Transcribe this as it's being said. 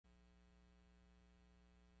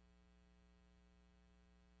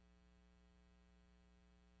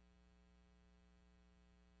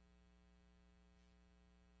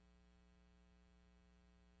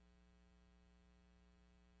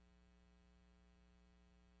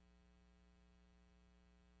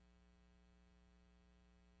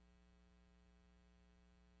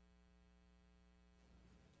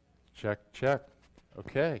Check, check.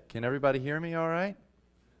 Okay, can everybody hear me all right?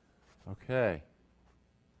 Okay.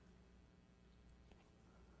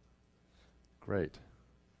 Great.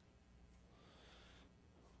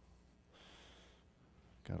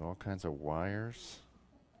 Got all kinds of wires.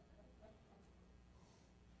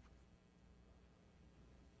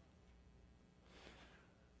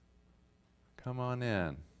 Come on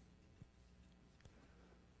in.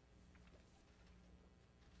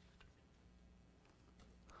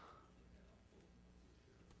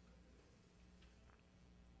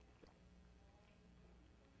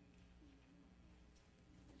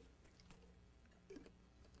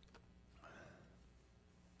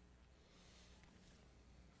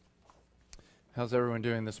 How's everyone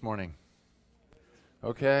doing this morning?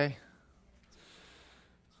 Okay?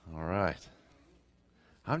 All right.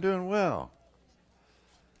 I'm doing well.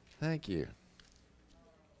 Thank you.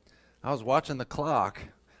 I was watching the clock.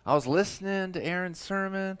 I was listening to Aaron's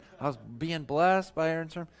sermon. I was being blessed by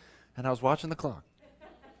Aaron's sermon. And I was watching the clock.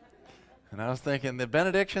 And I was thinking, the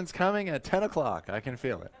benediction's coming at 10 o'clock. I can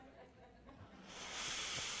feel it.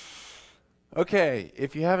 Okay,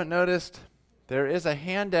 if you haven't noticed, there is a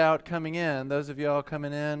handout coming in. Those of y'all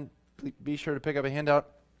coming in, be sure to pick up a handout.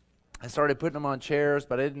 I started putting them on chairs,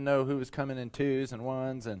 but I didn't know who was coming in twos and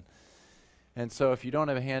ones. And so if you don't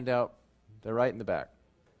have a handout, they're right in the back.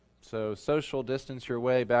 So social distance your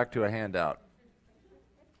way back to a handout.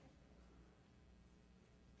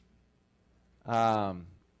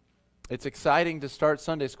 It's exciting to start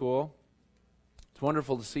Sunday school. It's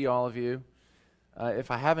wonderful to see all of you. If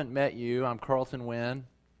I haven't met you, I'm Carlton Wynne.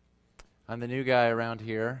 I'm the new guy around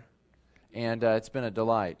here, and it's been a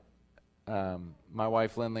delight. My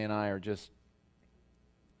wife Lindley and I are just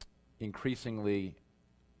increasingly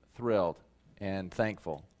thrilled and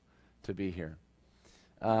thankful to be here.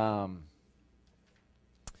 Why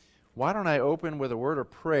don't I open with a word of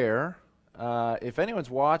prayer? If anyone's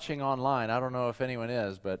watching online, I don't know if anyone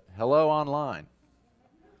is, but hello online.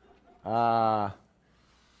 Why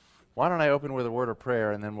don't I open with a word of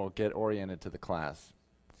prayer, and then we'll get oriented to the class.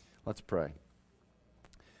 Let's pray.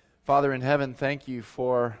 Father in heaven, thank you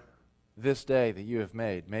for this day that you have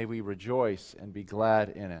made. May we rejoice and be glad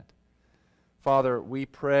in it. Father, we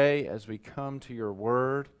pray as we come to your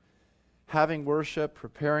word, having worship,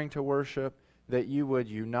 preparing to worship, that you would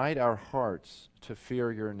unite our hearts to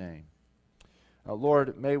fear your name.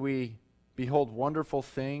 Lord, may we behold wonderful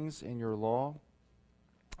things in your law.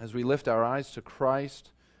 As we lift our eyes to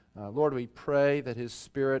Christ, Lord, we pray that his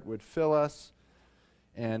Spirit would fill us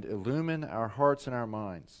and illumine our hearts and our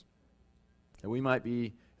minds, that we might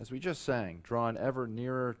be, as we just sang, drawn ever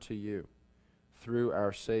nearer to you through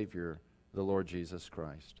our Savior, the Lord Jesus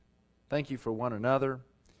Christ. Thank you for one another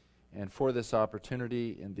and for this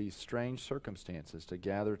opportunity in these strange circumstances to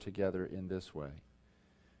gather together in this way.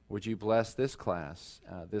 Would you bless this class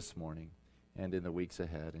this morning and in the weeks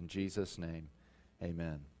ahead? In Jesus' name,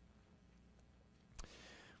 amen.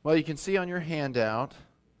 Well, you can see on your handout,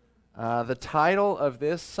 the title of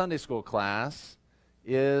this Sunday school class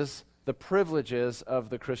is The Privileges of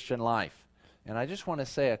the Christian Life. And I just want to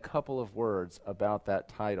say a couple of words about that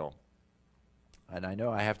title. And I know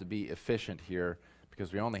I have to be efficient here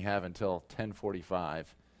because we only have until 10:45,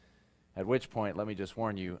 at which point, let me just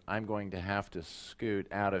warn you, I'm going to have to scoot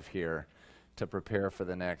out of here to prepare for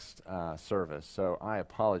the next service. So I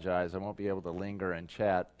apologize. I won't be able to linger and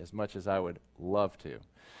chat as much as I would love to.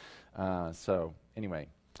 So anyway,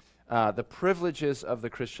 the privileges of the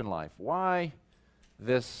Christian life. Why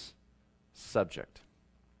this subject?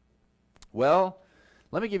 Well,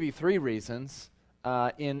 let me give you 3 reasons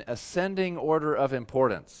in ascending order of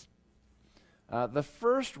importance. The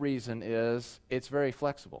first reason is it's very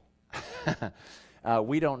flexible.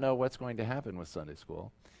 We don't know what's going to happen with Sunday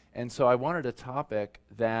school. And so I wanted a topic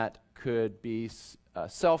that could be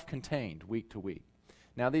self-contained week to week.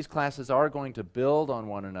 Now, these classes are going to build on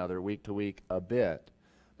one another week to week a bit.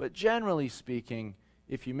 But generally speaking,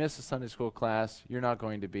 if you miss a Sunday school class, you're not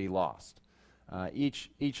going to be lost.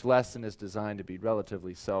 Each lesson is designed to be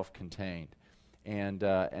relatively self-contained.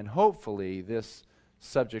 And hopefully this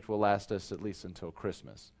subject will last us at least until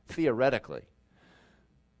Christmas. Theoretically,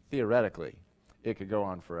 it could go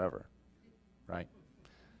on forever, right?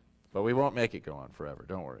 But we won't make it go on forever,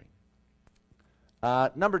 don't worry.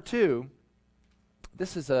 Number 2,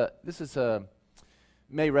 this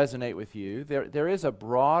may resonate with you. There is a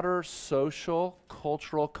broader social,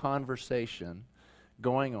 cultural conversation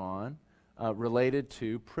going on related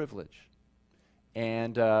to privilege.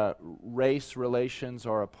 And race relations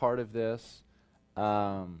are a part of this.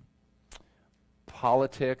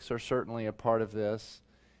 Politics are certainly a part of this.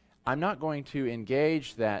 I'm not going to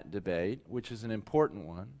engage that debate, which is an important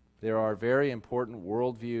one, There are very important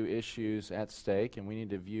worldview issues at stake, and we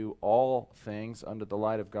need to view all things under the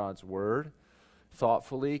light of God's Word,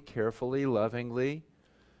 thoughtfully, carefully, lovingly.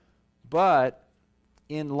 But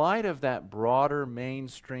in light of that broader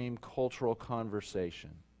mainstream cultural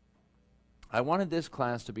conversation, I wanted this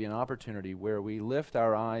class to be an opportunity where we lift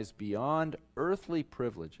our eyes beyond earthly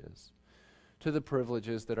privileges to the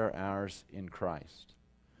privileges that are ours in Christ,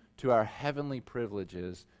 to our heavenly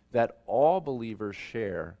privileges that all believers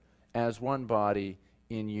share as one body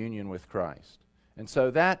in union with Christ. And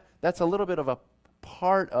so that's a little bit of a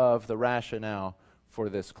part of the rationale for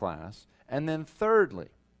this class. And then thirdly,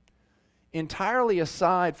 entirely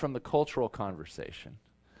aside from the cultural conversation,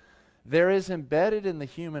 there is embedded in the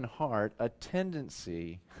human heart a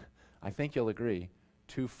tendency, I think you'll agree,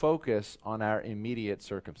 to focus on our immediate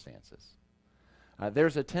circumstances.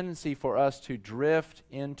 There's a tendency for us to drift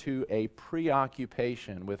into a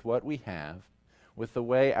preoccupation with what we have, with the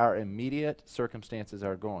way our immediate circumstances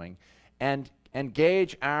are going, and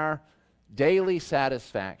gauge our daily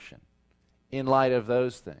satisfaction in light of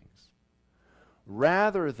those things,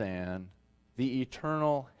 rather than the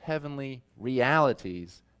eternal heavenly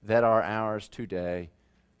realities that are ours today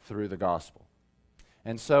through the gospel.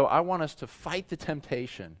 And so I want us to fight the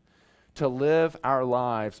temptation to live our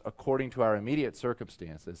lives according to our immediate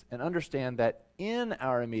circumstances and understand that in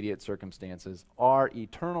our immediate circumstances are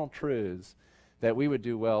eternal truths that we would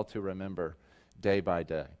do well to remember day by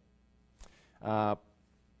day.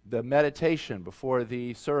 The meditation before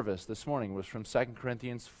the service this morning was from 2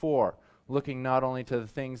 Corinthians 4, looking not only to the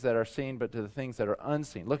things that are seen, but to the things that are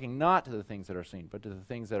unseen. Looking not to the things that are seen, but to the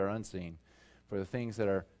things that are unseen. For the things that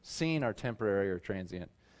are seen are temporary or transient.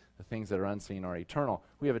 The things that are unseen are eternal.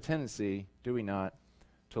 We have a tendency, do we not,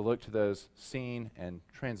 to look to those seen and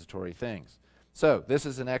transitory things. So, this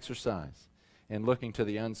is an exercise in looking to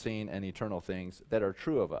the unseen and eternal things that are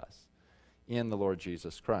true of us in the Lord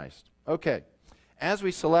Jesus Christ. Okay, as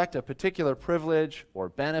we select a particular privilege or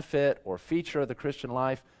benefit or feature of the Christian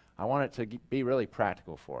life, I want it to be really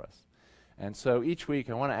practical for us. And so each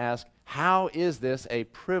week I want to ask, how is this a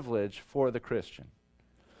privilege for the Christian?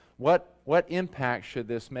 What impact should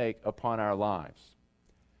this make upon our lives?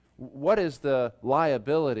 What is the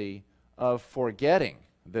liability of forgetting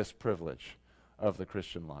this privilege of the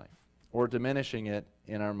Christian life or diminishing it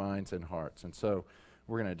in our minds and hearts? And so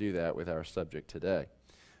we're going to do that with our subject today.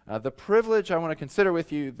 The privilege I want to consider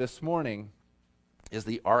with you this morning is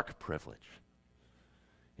the ark privilege.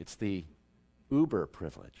 It's the uber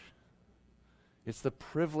privilege. It's the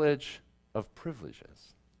privilege of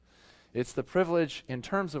privileges. It's the privilege in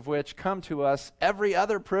terms of which come to us every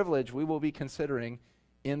other privilege we will be considering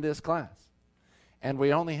in this class. And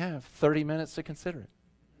we only have 30 minutes to consider it.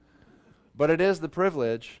 But it is the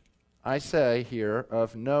privilege, I say here,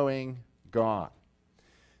 of knowing God.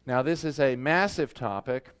 Now, this is a massive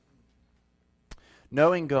topic.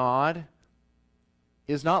 Knowing God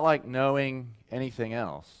is not like knowing anything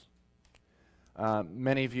else.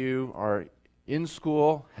 Many of you are in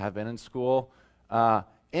school, have been in school.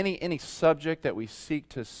 Any subject that we seek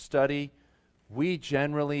to study, we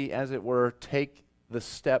generally, as it were, take the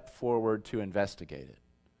step forward to investigate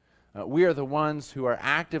it. We are the ones who are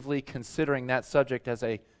actively considering that subject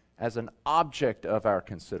as an object of our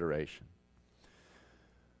consideration.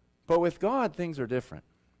 But with God, things are different.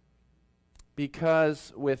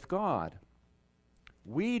 Because with God,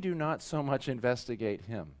 we do not so much investigate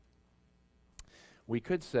Him. We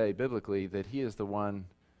could say biblically that He is the one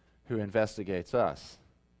who investigates us.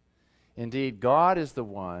 Indeed, God is the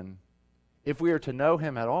one, if we are to know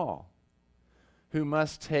Him at all, who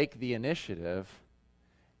must take the initiative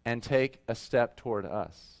and take a step toward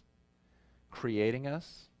us, creating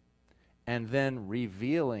us and then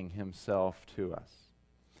revealing Himself to us.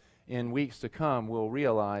 In weeks to come, we'll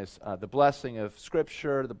realize the blessing of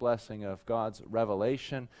Scripture, the blessing of God's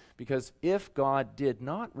revelation, because if God did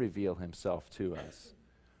not reveal Himself to us,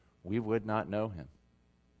 we would not know Him.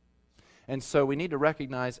 And so we need to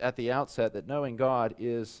recognize at the outset that knowing God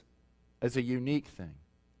is a unique thing.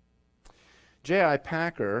 J.I.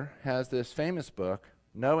 Packer has this famous book,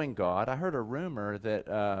 Knowing God. I heard a rumor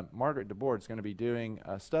that Margaret DeBoer is going to be doing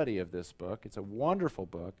a study of this book. It's a wonderful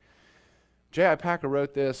book. J.I. Packer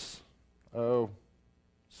wrote this,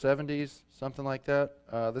 70s, something like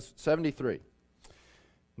that. This 73.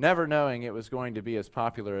 Never knowing it was going to be as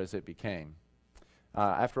popular as it became.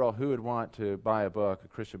 After all, who would want to buy a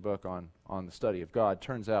Christian book on the study of God?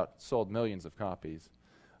 Turns out it sold millions of copies.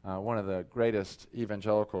 One of the greatest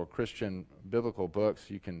evangelical Christian biblical books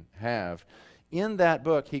you can have. In that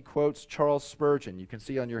book, he quotes Charles Spurgeon. You can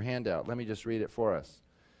see on your handout. Let me just read it for us.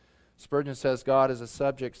 Spurgeon says, God is a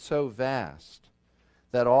subject so vast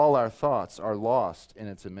that all our thoughts are lost in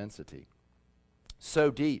its immensity,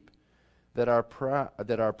 so deep that our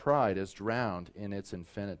pride is drowned in its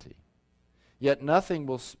infinity. Yet nothing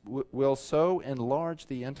will so enlarge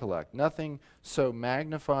the intellect, nothing so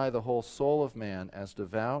magnify the whole soul of man as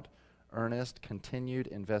devout, earnest, continued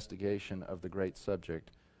investigation of the great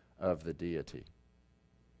subject of the deity.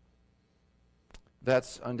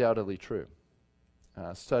 That's undoubtedly true.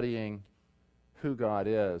 Studying who God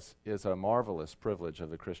is a marvelous privilege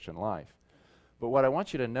of the Christian life. But what I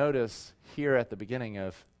want you to notice here at the beginning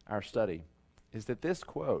of our study is that this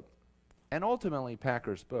quote, and ultimately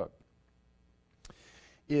Packer's book,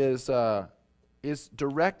 is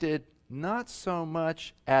directed not so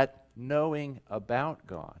much at knowing about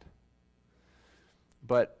God,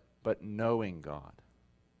 but knowing God.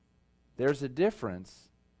 There's a difference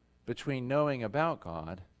between knowing about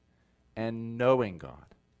God and knowing God.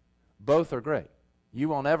 Both are great. You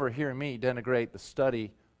will never hear me denigrate the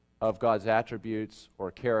study of God's attributes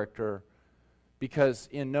or character, because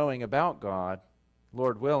in knowing about God,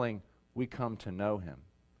 Lord willing, we come to know Him.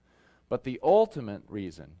 But the ultimate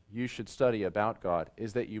reason you should study about God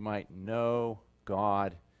is that you might know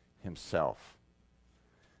God Himself,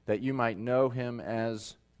 that you might know Him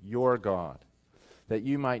as your God, that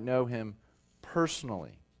you might know Him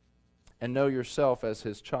personally and know yourself as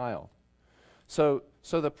His child. So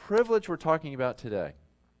the privilege we're talking about today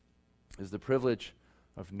is the privilege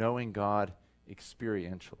of knowing God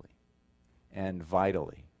experientially and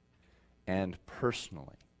vitally and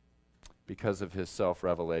personally because of His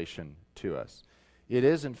self-revelation to us. It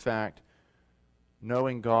is, in fact,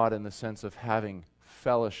 knowing God in the sense of having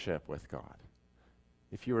fellowship with God.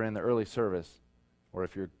 If you were in the early service, or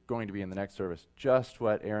if you're going to be in the next service, just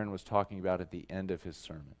what Aaron was talking about at the end of his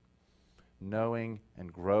sermon. Knowing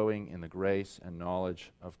and growing in the grace and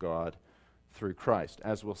knowledge of God through Christ.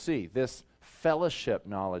 As we'll see, this fellowship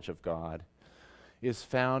knowledge of God is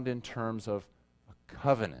found in terms of a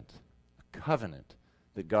covenant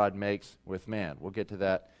that God makes with man. We'll get to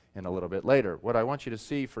that in a little bit later. What I want you to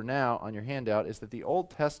see for now on your handout is that the Old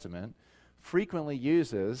Testament frequently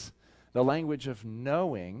uses the language of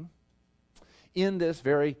knowing in this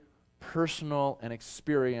very personal and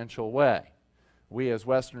experiential way. We as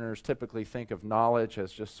Westerners typically think of knowledge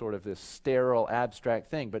as just sort of this sterile,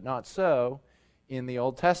 abstract thing, but not so in the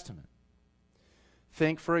Old Testament.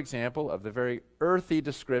 Think, for example, of the very earthy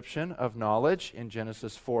description of knowledge in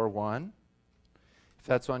Genesis 4:1. If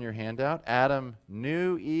that's on your handout, Adam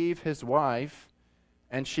knew Eve, his wife,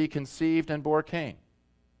 and she conceived and bore Cain.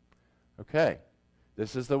 Okay,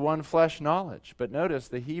 this is the one flesh knowledge, but notice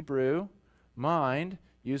the Hebrew mind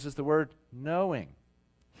uses the word knowing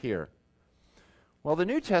here. Well, the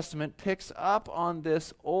New Testament picks up on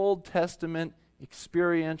this Old Testament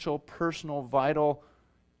experiential, personal, vital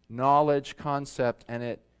knowledge concept, and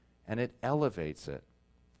it elevates it.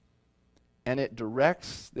 And it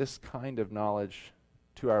directs this kind of knowledge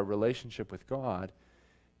to our relationship with God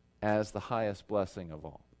as the highest blessing of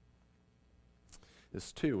all.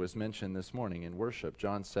 This too was mentioned this morning in worship,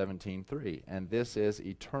 John 17:3. And this is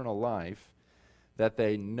eternal life, that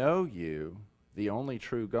they know you, the only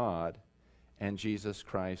true God, and Jesus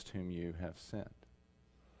Christ whom you have sent.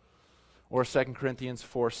 Or 2 Corinthians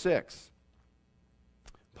 4:6.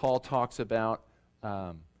 Paul talks about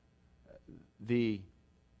the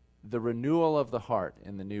renewal of the heart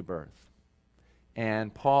in the new birth.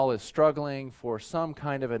 And Paul is struggling for some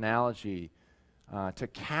kind of analogy to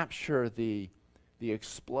capture the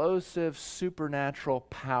explosive supernatural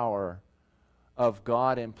power of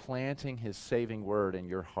God implanting His saving word in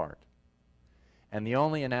your heart. And the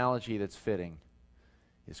only analogy that's fitting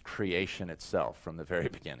is creation itself from the very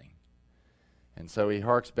beginning. And so he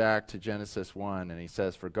harks back to Genesis 1 and he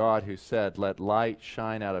says, "For God who said, 'Let light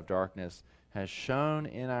shine out of darkness,' has shone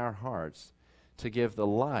in our hearts to give the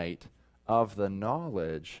light of the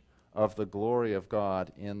knowledge of the glory of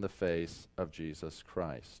God in the face of Jesus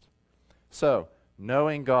Christ." So,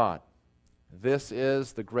 knowing God, this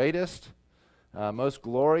is the greatest, most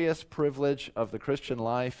glorious privilege of the Christian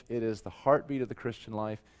life. It is the heartbeat of the Christian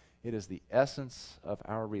life. It is the essence of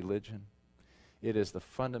our religion. It is the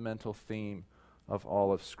fundamental theme of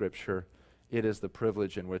all of Scripture. It is the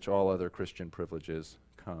privilege in which all other Christian privileges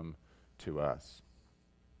come to us.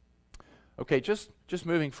 Okay, just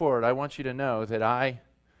moving forward, I want you to know that I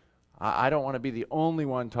don't want to be the only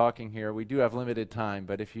one talking here. We do have limited time,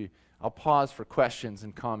 but I'll pause for questions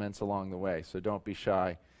and comments along the way, so don't be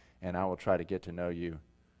shy, and I will try to get to know you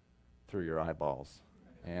through your eyeballs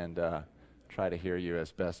and try to hear you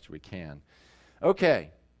as best we can.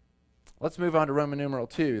 Okay, let's move on to Roman numeral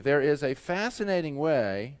 2. There is a fascinating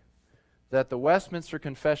way that the Westminster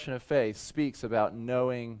Confession of Faith speaks about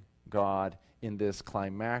knowing God in this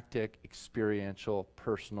climactic, experiential,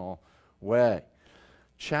 personal way.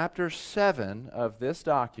 Chapter 7 of this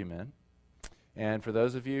document, and for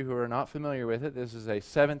those of you who are not familiar with it, this is a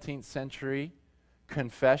 17th century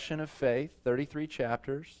confession of faith, 33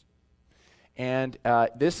 chapters. And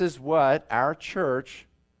this is what our church,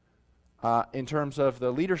 in terms of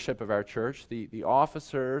the leadership of our church, the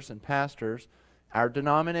officers and pastors, our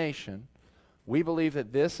denomination, we believe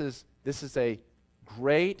that this is a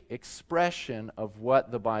great expression of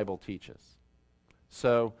what the Bible teaches.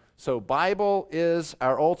 So Bible is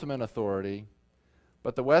our ultimate authority,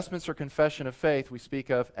 but the Westminster Confession of Faith we speak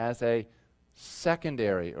of as a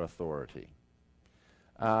secondary authority.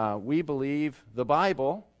 We believe the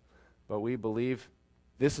Bible, but we believe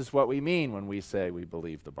this is what we mean when we say we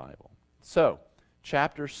believe the Bible. So,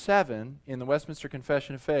 chapter 7 in the Westminster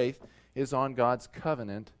Confession of Faith is on God's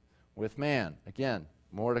covenant with man. Again,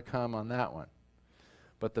 more to come on that one.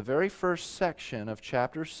 But the very first section of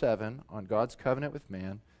chapter 7 on God's covenant with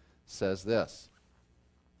man says this.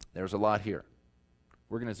 There's a lot here.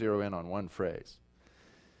 We're going to zero in on one phrase.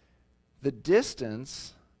 The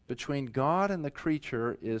distance between God and the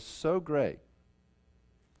creature is so great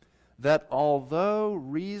that although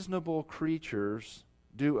reasonable creatures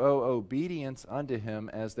do owe obedience unto him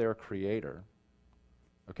as their creator.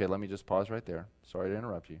 Okay, let me just pause right there. Sorry to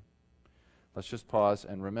interrupt you. Let's just pause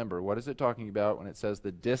and remember, what is it talking about when it says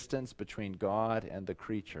the distance between God and the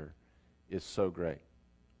creature is so great?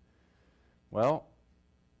 Well,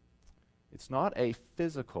 it's not a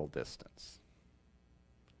physical distance.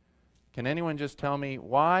 Can anyone just tell me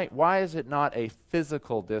why is it not a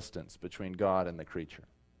physical distance between God and the creature?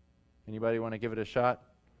 Anybody want to give it a shot?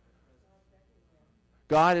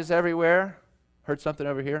 God is everywhere. Heard something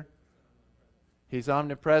over here? He's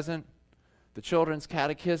omnipresent. The Children's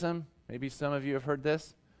Catechism, maybe some of you have heard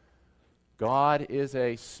this. God is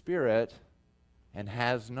a spirit and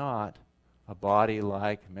has not a body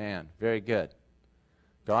like man. Very good.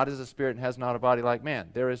 God is a spirit and has not a body like man.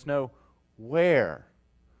 There is no where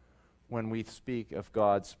when we speak of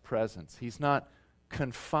God's presence. He's not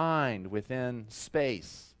confined within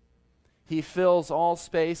space. He fills all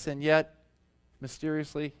space, and yet,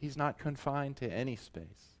 mysteriously, he's not confined to any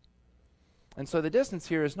space. And so the distance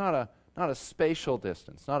here is not a spatial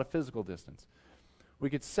distance, not a physical distance. We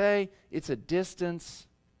could say it's a distance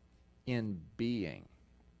in being.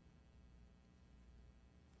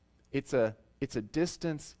 It's a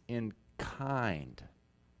distance in kind.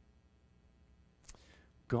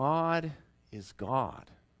 God is God,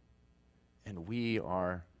 and we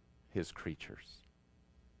are his creatures.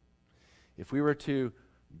 If we were to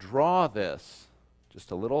draw this,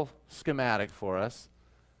 just a little schematic for us,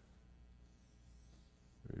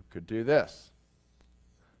 we could do this.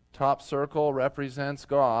 Top circle represents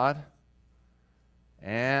God,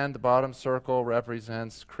 and the bottom circle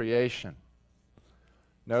represents creation.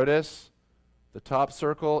 Notice the top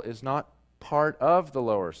circle is not part of the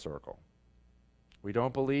lower circle. We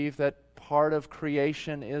don't believe that part of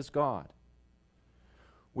creation is God.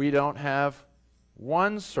 We don't have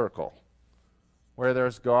one circle where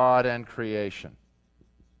there's God and creation.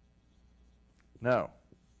 No.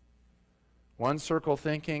 One circle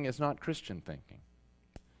thinking is not Christian thinking.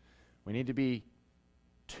 We need to be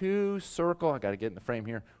two circle, I got to get in the frame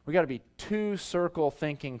here. We got to be two circle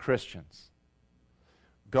thinking Christians.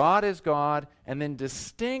 God is God, and then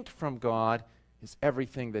distinct from God is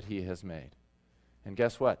everything that he has made. And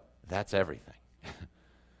guess what? That's everything. There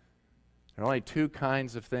are only two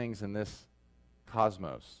kinds of things in this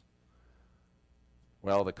cosmos.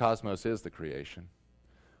 Well, the cosmos is the creation,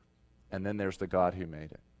 and then there's the God who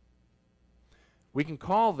made it. We can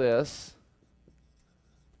call this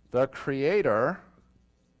the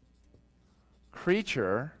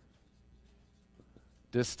creator-creature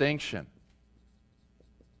distinction.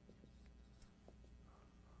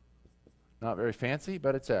 Not very fancy,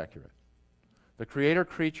 but it's accurate. The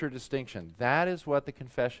creator-creature distinction. That is what the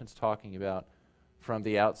confession's talking about from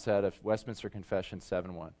the outset of Westminster Confession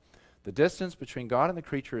 7:1. The distance between God and the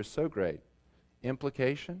creature is so great.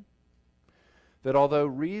 Implication? That although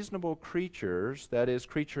reasonable creatures, that is,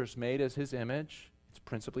 creatures made as his image, it's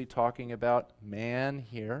principally talking about man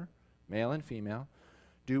here, male and female,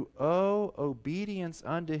 do owe obedience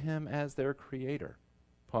unto him as their creator.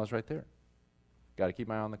 Pause right there. Got to keep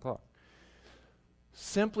my eye on the clock.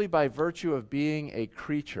 Simply by virtue of being a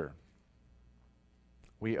creature,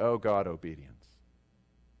 we owe God obedience.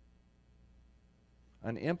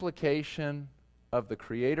 An implication of the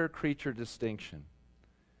creator-creature distinction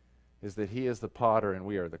is that he is the potter and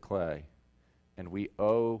we are the clay, and we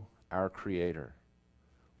owe our creator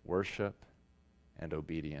worship and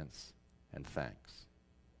obedience and thanks.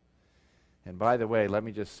 And by the way, let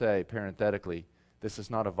me just say parenthetically, this is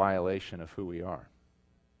not a violation of who we are.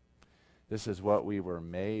 This is what we were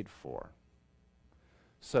made for.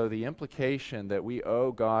 So the implication that we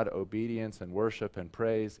owe God obedience and worship and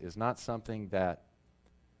praise is not something that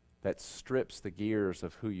strips the gears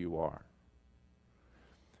of who you are.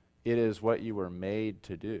 It is what you were made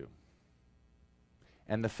to do.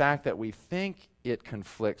 And the fact that we think it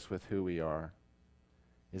conflicts with who we are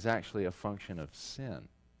is actually a function of sin,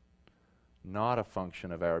 not a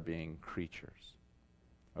function of our being creatures.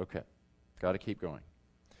 Okay, got to keep going.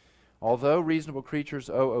 Although reasonable creatures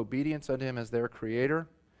owe obedience unto him as their creator,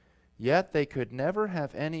 yet they could never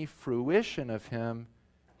have any fruition of him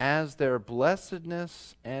as their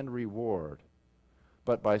blessedness and reward,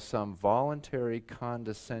 but by some voluntary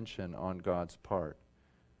condescension on God's part,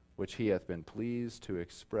 which he hath been pleased to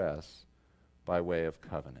express by way of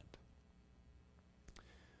covenant.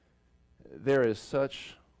 There is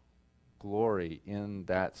such glory in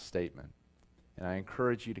that statement. And I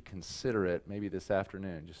encourage you to consider it maybe this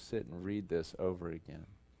afternoon. Just sit and read this over again.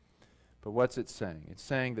 But what's it saying? It's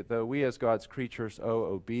saying that though we as God's creatures owe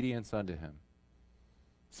obedience unto him,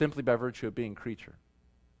 simply by virtue of being creature,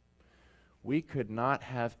 we could not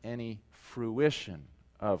have any fruition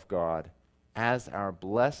of God as our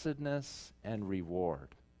blessedness and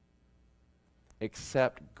reward,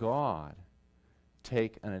 except God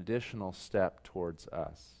take an additional step towards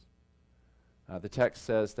us. The text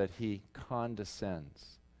says that he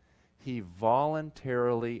condescends. He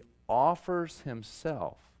voluntarily offers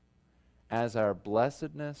himself as our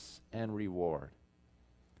blessedness and reward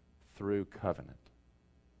through covenant.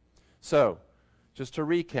 So, just to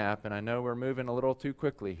recap, and I know we're moving a little too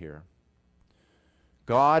quickly here,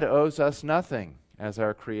 God owes us nothing as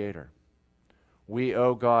our creator. We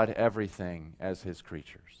owe God everything as his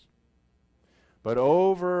creatures. But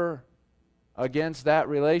over against that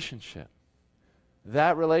relationship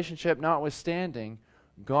notwithstanding,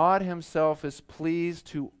 God himself is pleased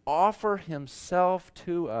to offer himself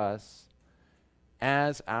to us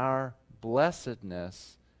as our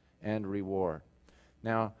blessedness and reward.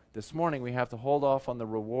 Now, this morning we have to hold off on the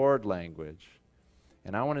reward language,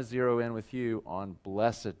 and I want to zero in with you on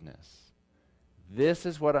blessedness. This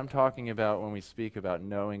is what I'm talking about when we speak about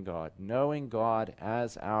knowing God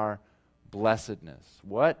as our blessedness.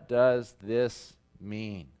 What does this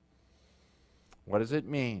mean? What does it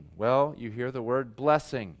mean? Well, you hear the word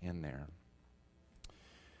blessing in there.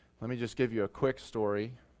 Let me just give you a quick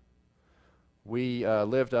story. We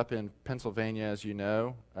lived up in Pennsylvania, as you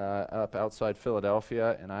know, up outside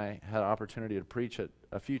Philadelphia, and I had an opportunity to preach at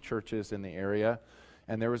a few churches in the area.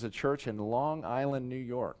 And there was a church in Long Island, New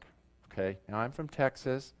York. Okay, now I'm from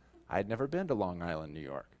Texas. I'd never been to Long Island, New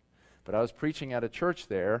York. But I was preaching at a church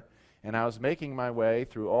there, and I was making my way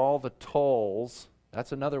through all the tolls.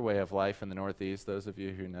 That's another way of life in the Northeast, those of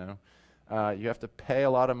you who know. You have to pay a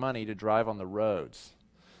lot of money to drive on the roads.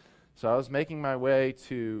 So I was making my way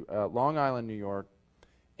to Long Island, New York,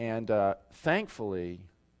 and thankfully,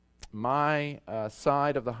 my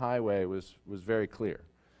side of the highway was very clear.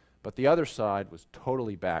 But the other side was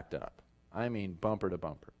totally backed up. I mean, bumper to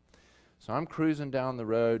bumper. So I'm cruising down the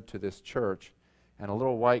road to this church, and a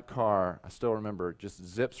little white car, I still remember, just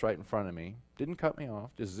zips right in front of me. Didn't cut me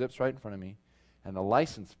off, just zips right in front of me. And the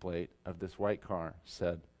license plate of this white car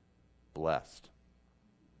said, blessed.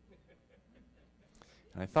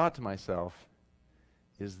 And I thought to myself,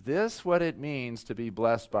 is this what it means to be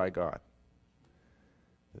blessed by God?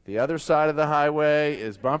 That the other side of the highway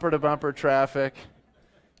is bumper-to-bumper traffic,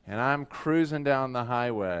 and I'm cruising down the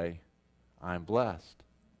highway, I'm blessed.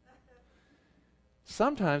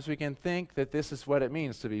 Sometimes we can think that this is what it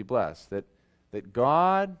means to be blessed, that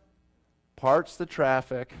God parts the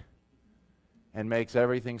traffic and makes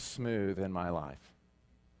everything smooth in my life.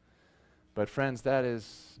 But friends, that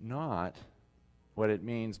is not what it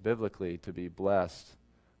means biblically to be blessed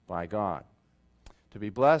by God. To be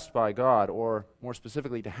blessed by God, or more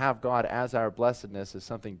specifically, to have God as our blessedness, is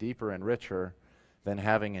something deeper and richer than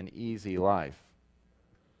having an easy life.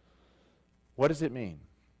 What does it mean?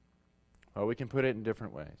 Well, we can put it in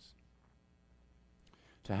different ways.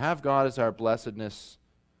 To have God as our blessedness,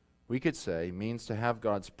 we could say, means to have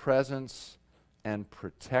God's presence and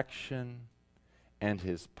protection and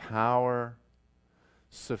his power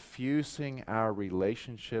suffusing our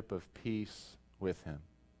relationship of peace with him.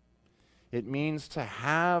 It means to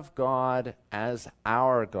have God as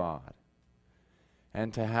our God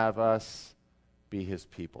and to have us be his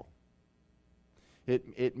people.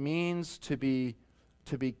 It means to be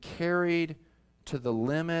carried to the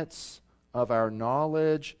limits of our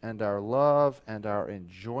knowledge and our love and our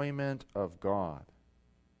enjoyment of God.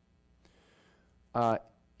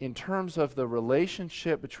 In terms of the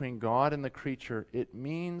relationship between God and the creature, it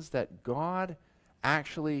means that God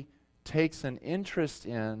actually takes an interest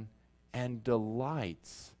in and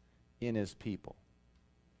delights in his people.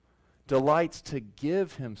 Delights to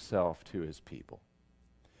give himself to his people.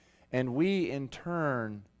 And we, in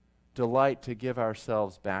turn, delight to give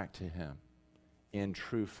ourselves back to him in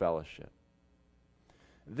true fellowship.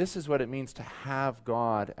 This is what it means to have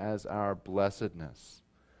God as our blessedness,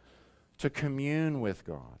 to commune with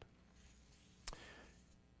God.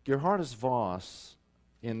 Gerhardus Voss,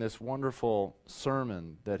 in this wonderful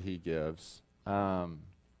sermon that he gives, well,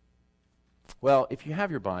 if you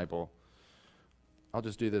have your Bible, I'll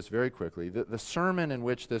just do this very quickly. The sermon in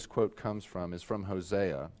which this quote comes from is from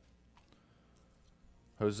Hosea.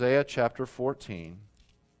 Hosea chapter 14.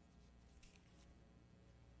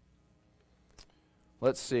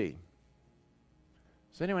 Let's see.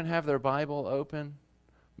 Does anyone have their Bible open?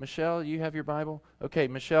 Michelle, you have your Bible? Okay,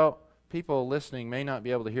 Michelle, people listening may not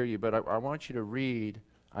be able to hear you, but I want you to read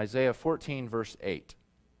Isaiah 14, verse 8.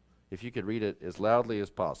 If you could read it as loudly as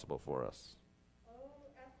possible for us. O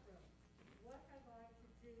Ephraim, what have I to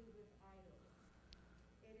do with idols?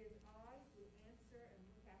 It is I who answer and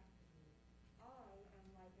look after you. I am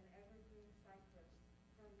like an evergreen cypress.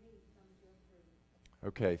 From me comes your fruit.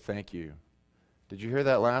 Okay, thank you. Did you hear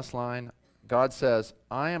that last line? God says,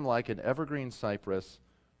 I am like an evergreen cypress.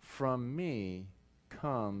 From me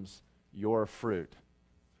comes your fruit.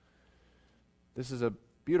 This is a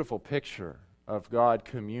beautiful picture of God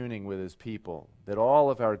communing with his people, that all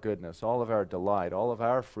of our goodness, all of our delight, all of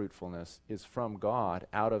our fruitfulness is from God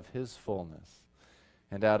out of his fullness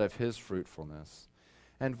and out of his fruitfulness.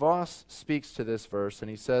 And Voss speaks to this verse and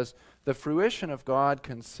he says, the fruition of God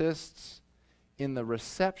consists in the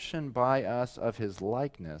reception by us of his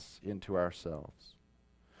likeness into ourselves,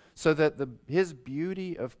 so that his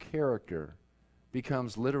beauty of character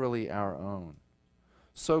becomes literally our own.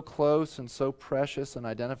 So close and so precious an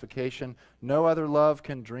identification no other love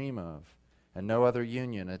can dream of, and no other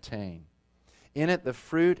union attain. In it the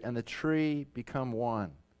fruit and the tree become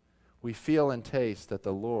one. We feel and taste that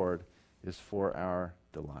the Lord is for our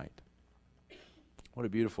delight. What a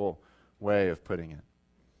beautiful way of putting it.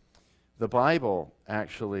 The Bible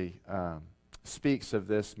actually speaks of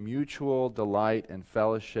this mutual delight and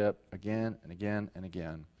fellowship again and again and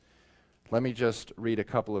again. Let me just read a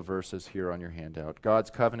couple of verses here on your handout.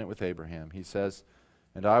 God's covenant with Abraham. He says,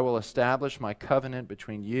 and I will establish my covenant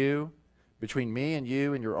between me and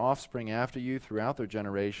you and your offspring after you throughout their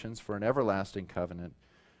generations for an everlasting covenant,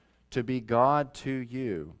 to be God to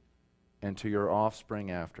you and to your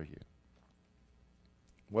offspring after you.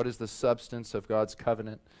 What is the substance of God's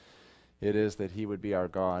covenant? It is that he would be our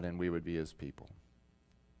God and we would be his people.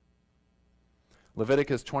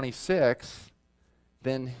 Leviticus 26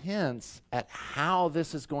 then hints at how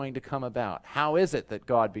this is going to come about. How is it that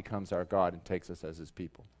God becomes our God and takes us as his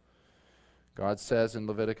people? God says in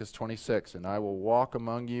Leviticus 26, and I will walk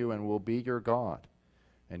among you and will be your God,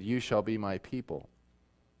 and you shall be my people.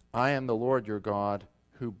 I am the Lord your God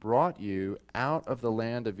who brought you out of the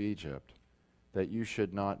land of Egypt, that you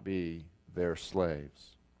should not be their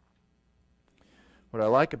slaves. What I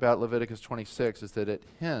like about Leviticus 26 is that it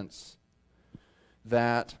hints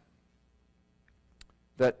that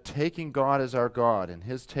taking God as our God and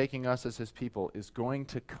his taking us as his people is going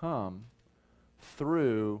to come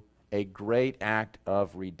through a great act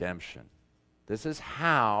of redemption. This is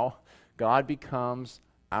how God becomes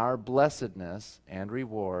our blessedness and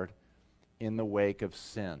reward in the wake of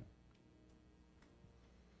sin.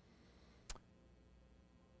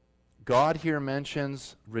 God here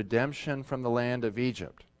mentions redemption from the land of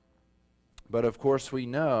Egypt. But of course we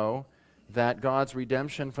know that God's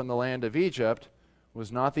redemption from the land of Egypt was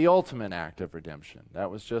not the ultimate act of redemption. That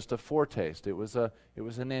was just a foretaste. It was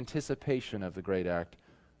an anticipation of the great act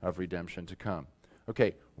of redemption to come.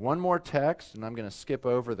 Okay, one more text, and I'm going to skip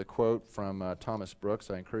over the quote from Thomas Brooks.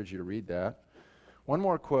 I encourage you to read that. One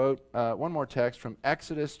more text from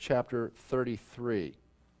Exodus chapter 33.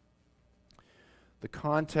 The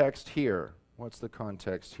context here, what's the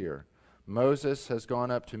context here? Moses has gone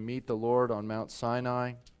up to meet the Lord on Mount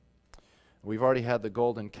Sinai. We've already had the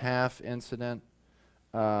golden calf incident.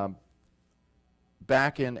 Back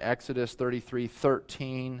in Exodus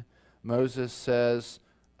 33:13, Moses says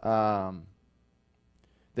that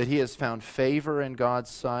he has found favor in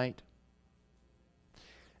God's sight.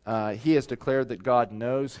 He has declared that God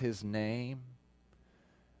knows his name.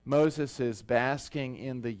 Moses is basking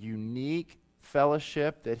in the unique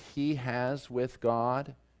fellowship that he has with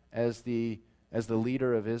God as the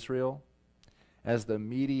leader of Israel. as the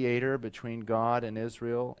mediator between God and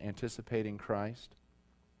Israel, anticipating Christ.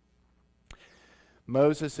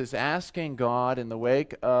 Moses is asking God in the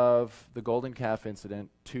wake of the golden calf incident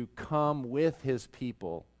to come with his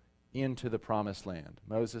people into the promised land.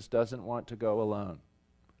 Moses doesn't want to go alone.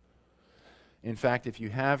 In fact, if you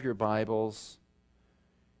have your Bibles,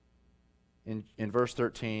 in verse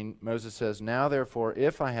 13, Moses says, "Now therefore,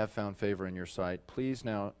 if I have found favor in your sight, please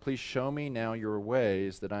show me now your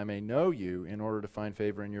ways, that I may know you in order to find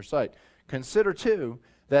favor in your sight. Consider too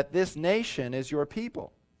that this nation is your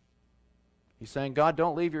people." He's saying, God,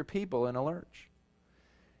 don't leave your people in a lurch.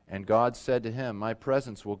 And God said to him, "My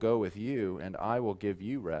presence will go with you, and I will give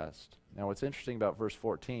you rest." Now what's interesting about verse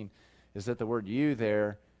 14 is that the word "you"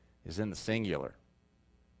 there is in the singular.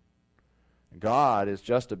 God is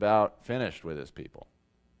just about finished with his people.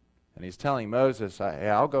 And he's telling Moses, hey,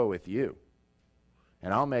 I'll go with you,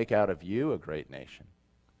 and I'll make out of you a great nation.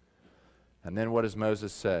 And then what does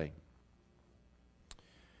Moses say?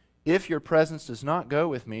 "If your presence does not go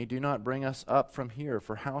with me, do not bring us up from here,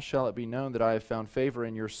 for how shall it be known that I have found favor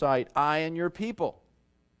in your sight, I and your people?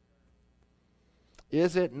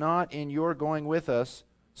 Is it not in your going with us,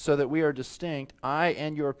 so that we are distinct, I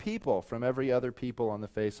and your people, from every other people on the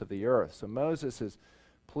face of the earth?" So Moses is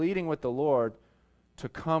pleading with the Lord to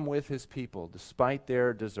come with his people, despite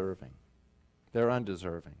their undeserving.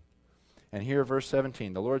 And here, verse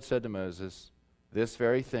 17, the Lord said to Moses, "This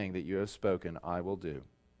very thing that you have spoken, I will do.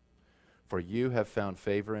 For you have found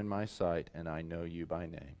favor in my sight, and I know you by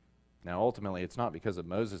name." Now, ultimately, it's not because of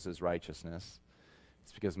Moses' righteousness.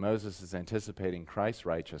 It's because Moses is anticipating Christ's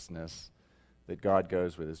righteousness that God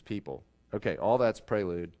goes with his people. Okay, all that's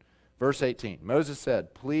prelude. Verse 18, Moses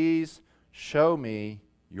said, "Please show me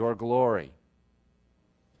your glory."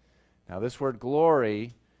 Now, this word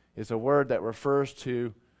glory is a word that refers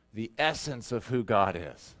to the essence of who God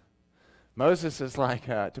is. Moses is like,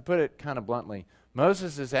 to put it kind of bluntly,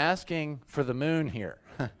 Moses is asking for the moon here.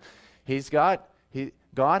 God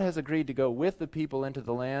has agreed to go with the people into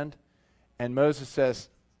the land, and Moses says,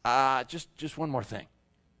 just one more thing.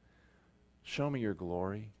 Show me your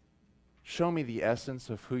glory. Show me the essence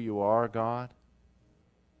of who you are, God.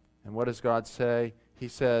 And what does God say? He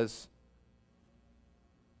says,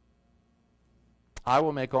 "I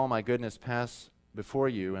will make all my goodness pass before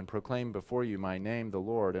you and proclaim before you my name, the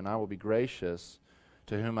Lord, and I will be gracious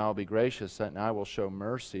to whom I will be gracious, and I will show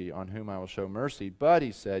mercy on whom I will show mercy. But,"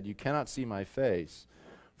 he said, "you cannot see my face,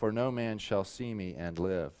 for no man shall see me and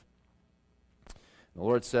live." The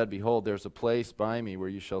Lord said, "Behold, there's a place by me where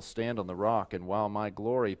you shall stand on the rock, and while my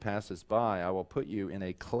glory passes by, I will put you in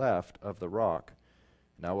a cleft of the rock,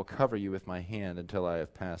 and I will cover you with my hand until I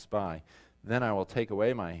have passed by. Then I will take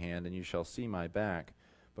away my hand, and you shall see my back,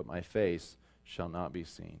 but my face shall not be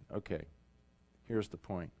seen." Okay, here's the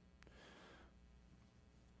point.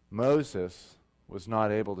 Moses was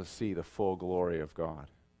not able to see the full glory of God,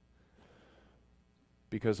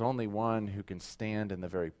 because only one who can stand in the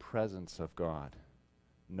very presence of God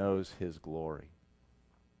knows his glory.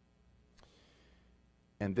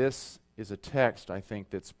 And this is a text, I think,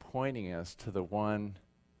 that's pointing us to the one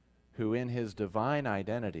who in his divine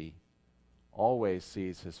identity always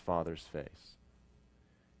sees his Father's face.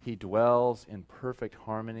 He dwells in perfect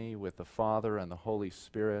harmony with the Father and the Holy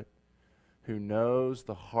Spirit, who knows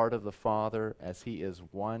the heart of the Father as he is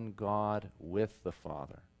one God with the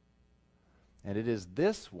Father. And it is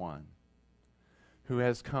this one who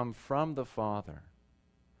has come from the Father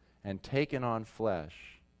and taken on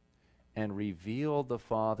flesh and revealed the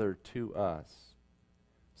Father to us,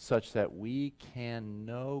 such that we can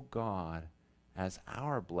know God as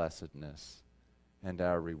our blessedness and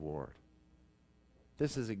our reward.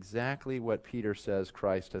 This is exactly what Peter says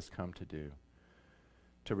Christ has come to do,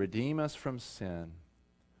 to redeem us from sin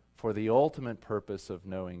for the ultimate purpose of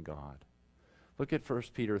knowing God. Look at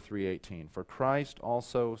 1 Peter 3:18. "For Christ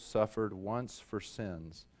also suffered once for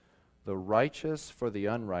sins, the righteous for the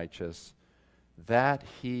unrighteous, that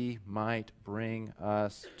he might bring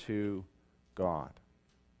us to God."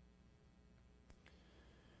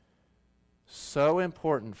 So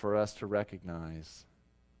important for us to recognize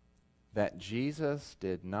that Jesus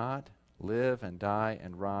did not live and die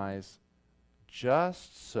and rise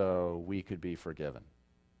just so we could be forgiven.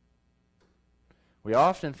 We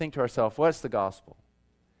often think to ourselves, what's the gospel?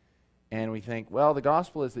 And we think, well, the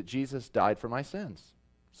gospel is that Jesus died for my sins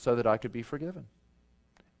so that I could be forgiven.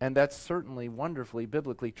 And that's certainly wonderfully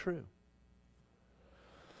biblically true.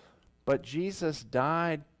 But Jesus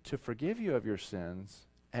died to forgive you of your sins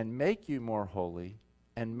and make you more holy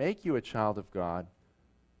and make you a child of God,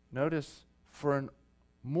 notice, for a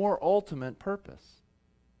more ultimate purpose.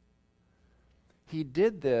 He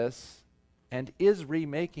did this and is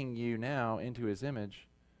remaking you now into his image,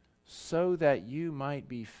 so that you might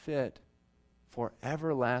be fit for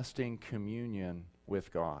everlasting communion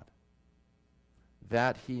with God,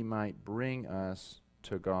 that he might bring us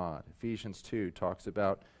to God. Ephesians 2 talks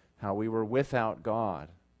about how we were without God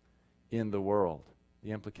in the world.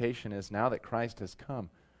 The implication is now that Christ has come,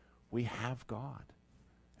 we have God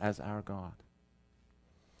as our God.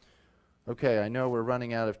 Okay, I know we're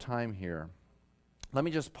running out of time here. Let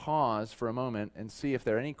me just pause for a moment and see if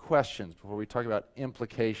there are any questions before we talk about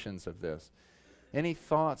implications of this. Any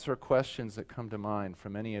thoughts or questions that come to mind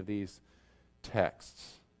from any of these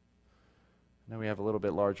texts? I know we have a little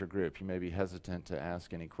bit larger group. You may be hesitant to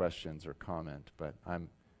ask any questions or comment, but I'm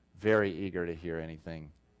very eager to hear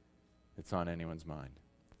anything that's on anyone's mind.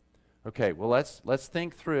 Okay, well, let's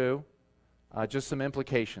think through just some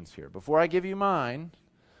implications here. Before I give you mine,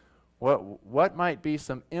 what might be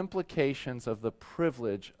some implications of the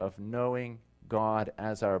privilege of knowing God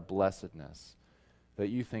as our blessedness that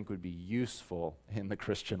you think would be useful in the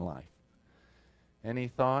Christian life? Any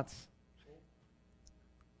thoughts?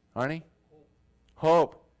 Arnie?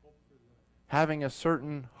 Hope. Having a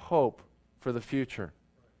certain hope for the future.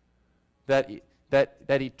 That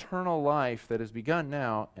eternal life that has begun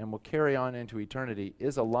now and will carry on into eternity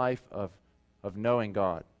is a life of knowing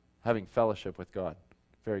God, having fellowship with God.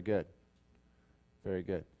 Very good. Very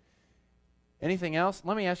good. Anything else?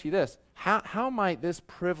 Let me ask you this. How might this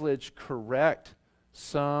privilege correct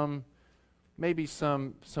maybe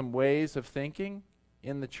some ways of thinking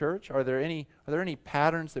in the church? Are there any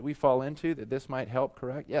patterns that we fall into that this might help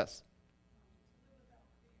correct? Yes.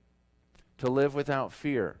 To live without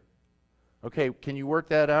fear. Okay, can you work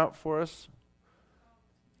that out for us?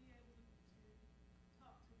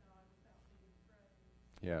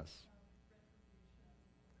 Yes.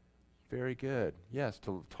 Very good. Yes,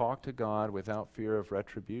 to talk to God without fear of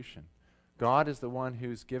retribution. God is the one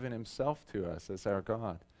who's given himself to us as our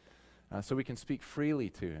God. So we can speak freely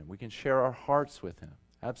to him. We can share our hearts with him.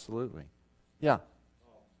 Absolutely. Yeah.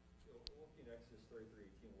 Looking at Exodus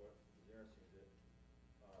 33:18, what is interesting is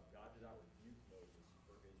that God did not rebuke Moses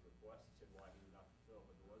for his request. He said why he would not fulfill,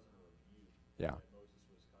 but there wasn't a rebuke. Yeah. That Moses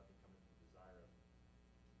was kind of coming from the desire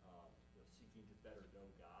of seeking to better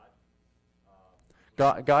know God.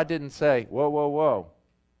 God didn't say, whoa, whoa, whoa.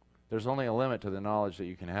 There's only a limit to the knowledge that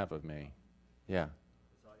you can have of me. Yeah.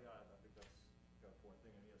 So, yeah, I think that's an important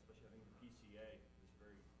thing. I mean, especially I think the PCA is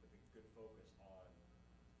very, I think, good focus on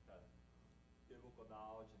kind of biblical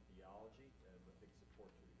knowledge and theology, and I think it's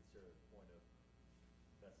important to consider the point of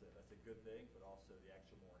that's a good thing, but also the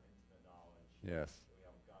actual more intimate knowledge. Yes. That we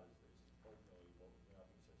have with God is ultimately what we have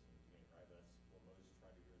to say in the beginning, right? That's what Moses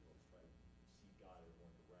tried to do, is Moses tried to see God as more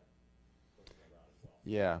direct, focus on that as well.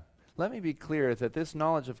 Yeah. Let me be clear that this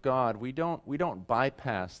knowledge of God, we don't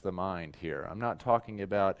bypass the mind here. I'm not talking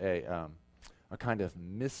about a kind of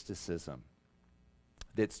mysticism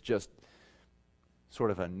that's just sort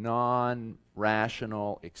of a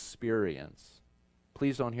non-rational experience.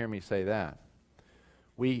 Please don't hear me say that.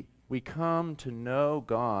 We come to know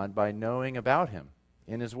God by knowing about him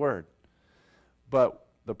in his word. But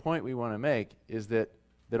the point we want to make is that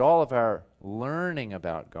all of our learning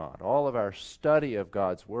about God, all of our study of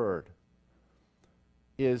God's word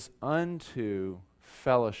is unto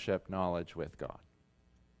fellowship knowledge with God.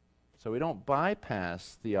 So we don't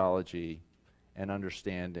bypass theology and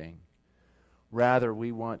understanding. Rather,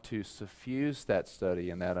 we want to suffuse that study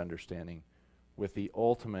and that understanding with the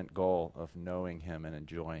ultimate goal of knowing him and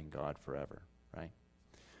enjoying God forever, right?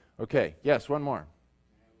 Okay, yes, one more.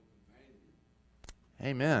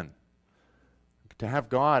 Amen. To have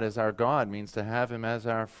God as our God means to have him as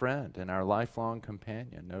our friend and our lifelong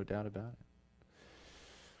companion, no doubt about it.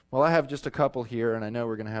 Well, I have just a couple here, and I know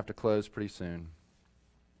we're going to have to close pretty soon.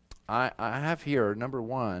 I have here, number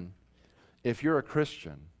one, if you're a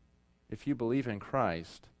Christian, if you believe in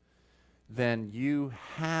Christ, then you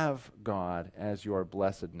have God as your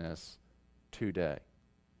blessedness today.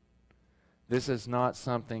 This is not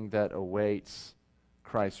something that awaits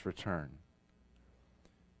Christ's return.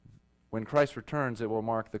 When Christ returns, it will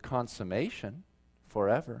mark the consummation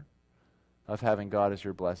forever of having God as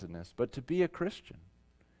your blessedness. But to be a Christian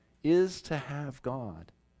is to have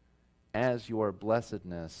God as your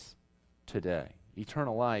blessedness today.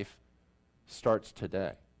 Eternal life starts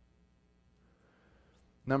today.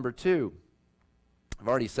 Number two, I've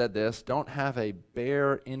already said this, don't have a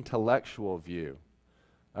bare intellectual view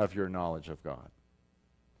of your knowledge of God.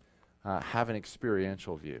 Have an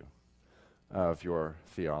experiential view of your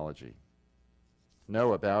theology.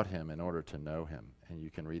 Know about him in order to know him. And you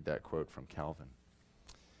can read that quote from Calvin.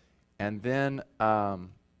 And then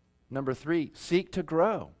number three, seek to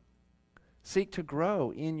grow. Seek to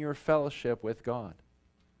grow in your fellowship with God.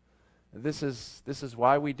 This is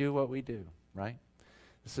why we do what we do, right?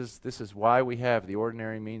 This is why we have the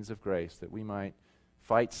ordinary means of grace, that we might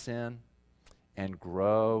fight sin and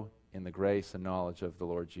grow in the grace and knowledge of the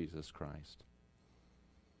Lord Jesus Christ.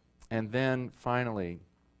 And then finally,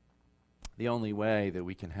 the only way that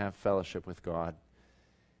we can have fellowship with God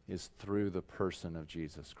is through the person of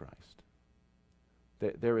Jesus Christ.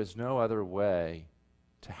 There is no other way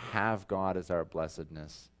to have God as our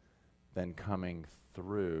blessedness than coming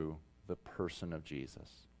through the person of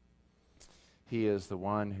Jesus. He is the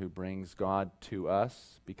one who brings God to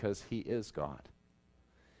us because he is God.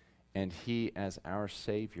 And he, as our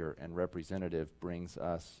Savior and representative, brings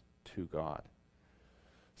us to God.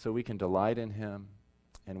 So we can delight in him,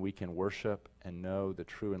 and we can worship and know the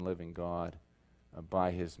true and living God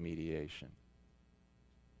by his mediation.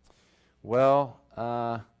 Well,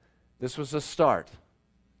 this was a start,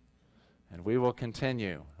 and we will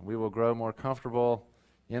continue. We will grow more comfortable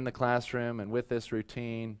in the classroom and with this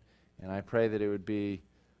routine, and I pray that it would be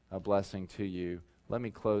a blessing to you. Let me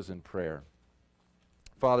close in prayer.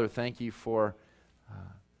 Father, thank you for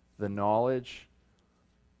the knowledge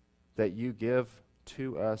that you give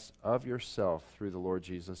to us of yourself through the Lord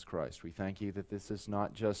Jesus Christ. We thank you that this is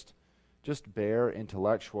not just bare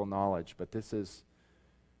intellectual knowledge, but this is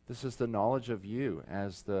the knowledge of you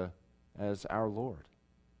as our Lord,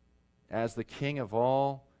 as the King of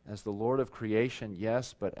all, as the Lord of creation,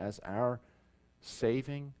 yes, but as our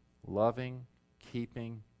saving, loving,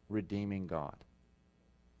 keeping, redeeming God.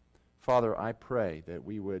 Father, I pray that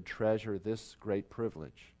we would treasure this great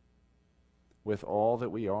privilege with all that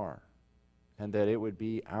we are, and that it would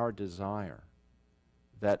be our desire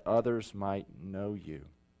that others might know you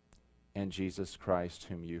and Jesus Christ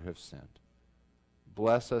whom you have sent.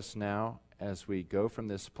 Bless us now as we go from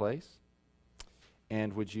this place,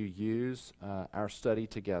 and would you use our study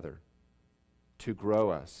together to grow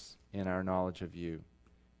us in our knowledge of you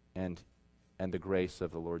and the grace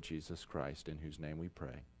of the Lord Jesus Christ, in whose name we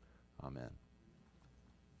pray. Amen.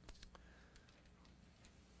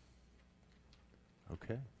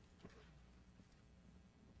 Okay.